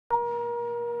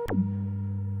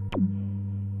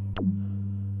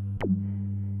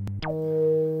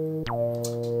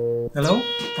Hello,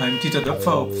 I'm Dieter Doepfer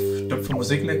of Doepfer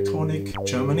Musikelektronik,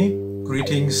 Germany.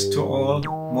 Greetings to all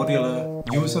modular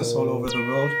users all over the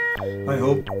world. I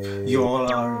hope you all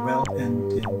are well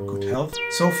and in good health.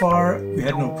 So far, we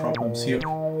had no problems here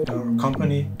at our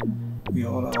company. We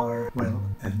all are well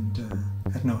and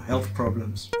had no health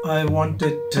problems. I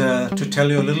wanted to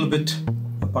tell you a little bit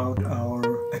about our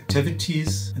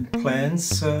activities and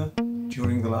plans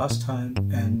during the last time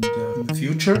and in the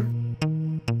future.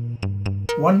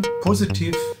 One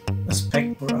positive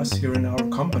aspect for us here in our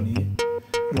company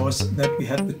was that we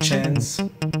had the chance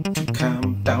to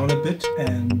calm down a bit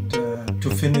and to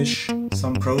finish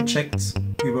some projects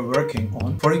we were working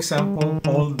on. For example,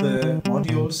 all the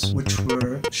modules which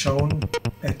were shown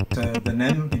at the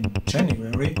NEM in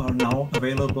January are now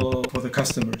available for the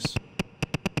customers.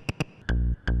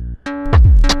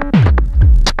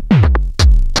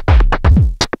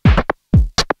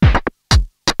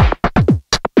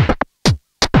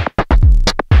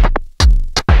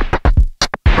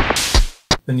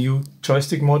 The new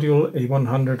joystick module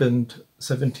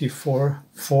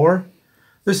A174-4.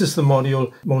 This is the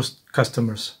module most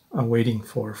customers are waiting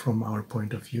for from our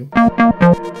point of view.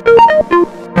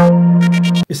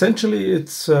 Essentially,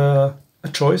 it's a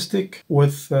joystick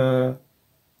with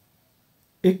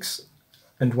X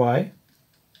and Y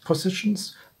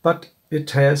positions, but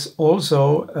it has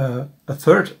also a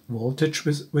third voltage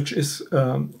which is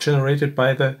generated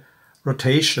by the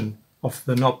rotation of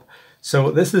the knob.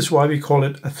 So this is why we call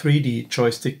it a 3D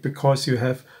joystick, because you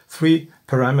have three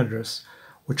parameters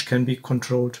which can be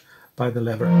controlled by the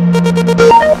lever.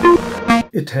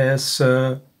 It has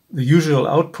the usual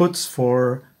outputs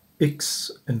for X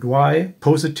and Y,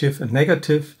 positive and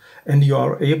negative, and you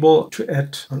are able to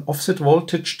add an offset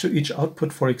voltage to each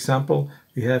output. For example,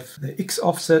 we have the X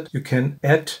offset. You can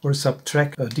add or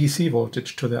subtract a DC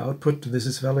voltage to the output. This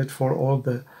is valid for all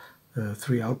the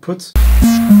three outputs.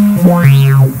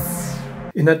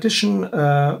 In addition,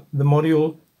 the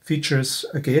module features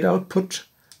a gate output,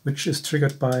 which is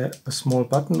triggered by a small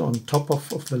button on top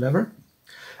of the lever.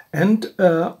 And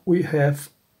we have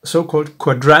so-called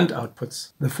quadrant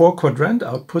outputs. The four quadrant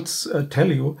outputs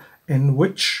tell you in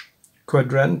which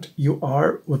quadrant you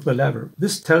are with the lever.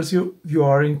 This tells you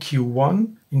are in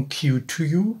Q1, in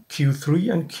Q2, Q3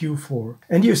 and Q4.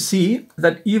 And you see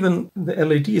that even the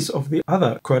LEDs of the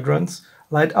other quadrants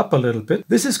light up a little bit.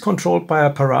 This is controlled by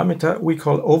a parameter we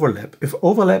call overlap. If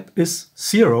overlap is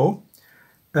 0,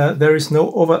 there is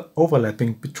no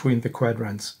overlapping between the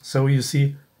quadrants. So you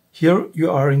see here you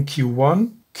are in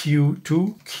Q1,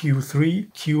 Q2,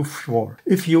 Q3, Q4.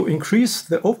 If you increase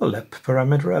the overlap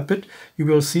parameter a bit, you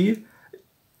will see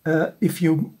if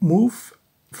you move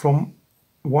from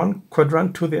one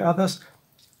quadrant to the others,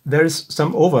 there is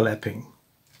some overlapping.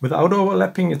 Without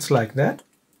overlapping, it's like that.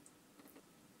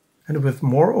 And with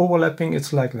more overlapping,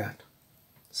 it's like that.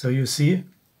 So you see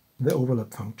the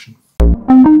overlap function.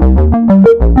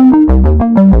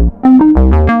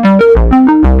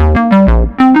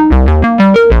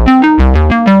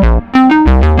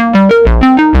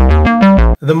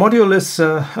 The module is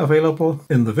available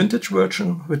in the vintage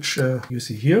version, which you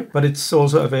see here, but it's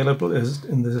also available as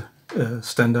in the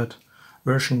standard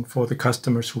version for the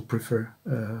customers who prefer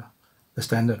the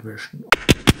standard version.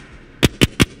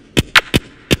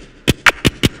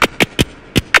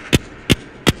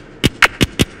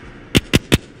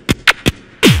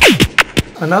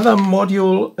 Another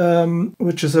module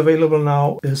which is available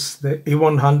now is the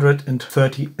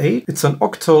A138. It's an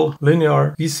octal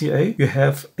linear VCA. You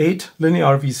have 8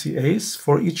 linear VCAs.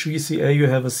 For each VCA you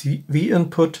have a CV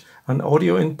input, an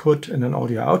audio input and an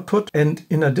audio output. And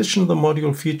in addition, the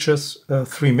module features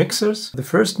 3 mixers. The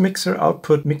first mixer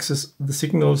output mixes the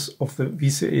signals of the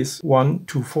VCAs 1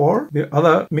 to 4. The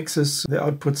other mixes the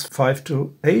outputs 5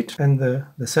 to 8. And the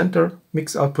center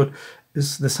mix output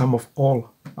is the sum of all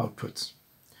outputs.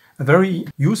 A very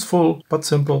useful but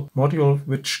simple module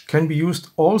which can be used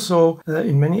also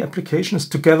in many applications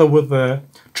together with the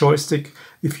joystick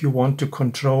if you want to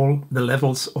control the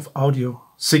levels of audio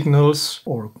signals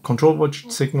or control voltage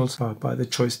signals by the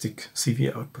joystick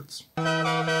CV outputs.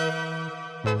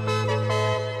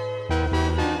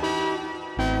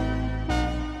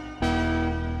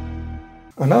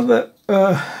 Another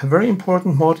very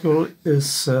important module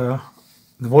is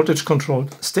the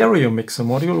voltage-controlled stereo mixer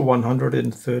module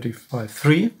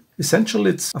 135.3. Essentially,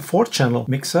 it's a 4-channel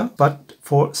mixer, but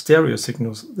for stereo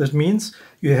signals. That means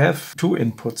you have 2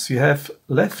 inputs. You have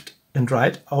left and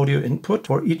right audio input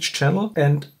for each channel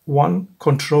and one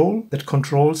control that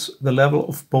controls the level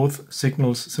of both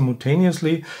signals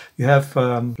simultaneously. You have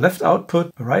left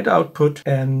output, right output,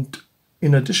 and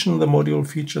in addition, the module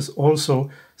features also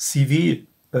CV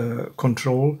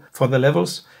control for the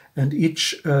levels, and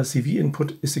each CV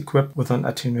input is equipped with an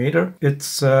attenuator.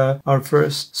 It's our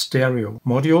first stereo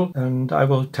module, and I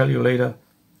will tell you later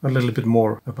a little bit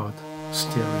more about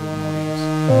stereo modules.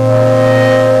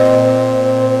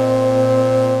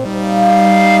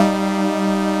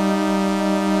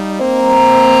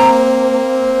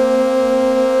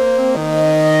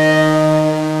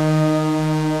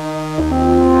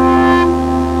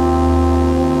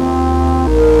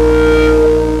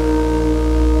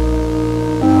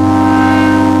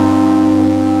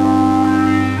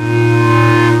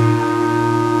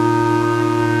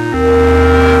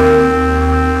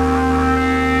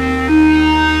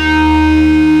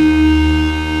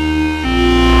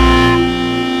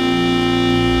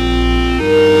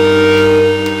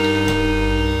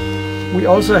 We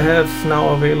also have now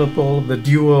available the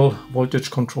dual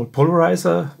voltage control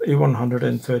polarizer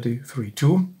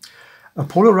A133-2. A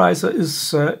polarizer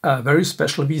is a very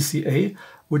special VCA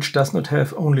which does not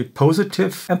have only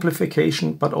positive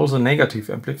amplification but also negative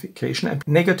amplification. And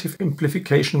negative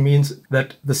amplification means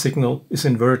that the signal is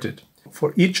inverted.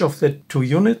 For each of the two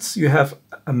units you have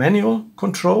a manual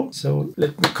control. So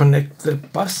let me connect the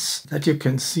bus that you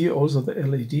can see also the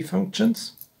LED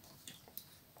functions.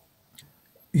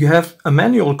 You have a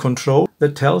manual control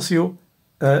that tells you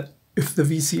if the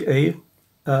VCA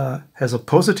has a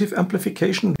positive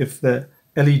amplification, if the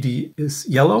LED is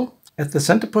yellow. At the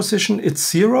center position it's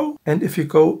 0, and if you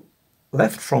go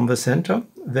left from the center,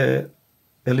 the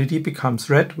LED becomes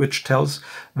red, which tells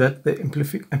that the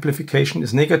amplification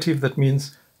is negative. That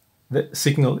means the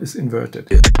signal is inverted.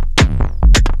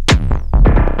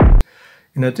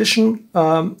 In addition,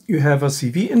 you have a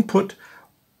CV input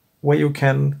where you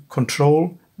can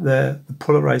control the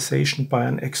polarization by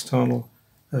an external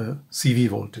CV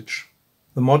voltage.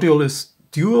 The module is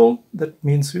dual, that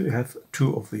means you have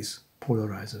two of these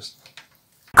polarizers.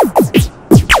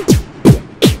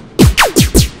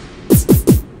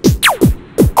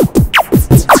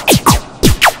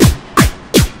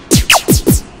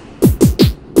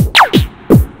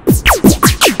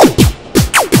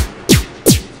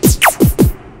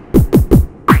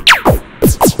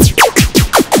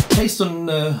 Based on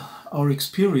our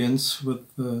experience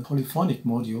with polyphonic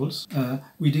modules,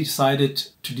 we decided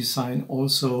to design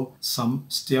also some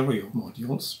stereo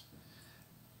modules,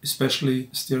 especially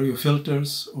stereo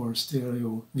filters or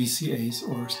stereo VCAs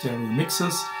or stereo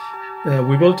mixers.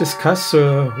 We will discuss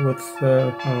with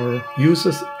our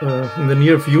users in the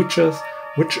near future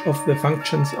which of the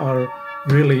functions are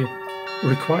really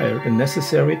required and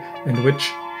necessary and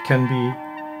which can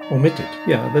be omitted.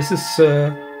 Yeah, this is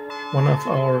one of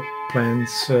our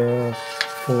plans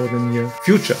for the near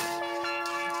future.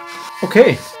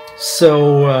 Okay,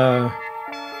 so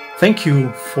thank you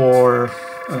for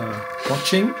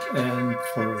watching and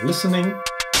for listening.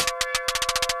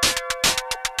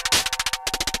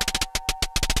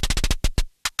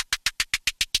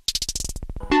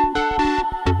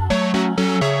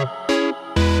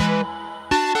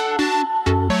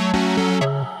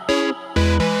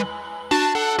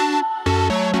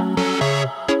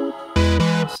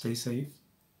 Stay safe.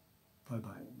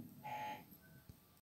 Bye-bye.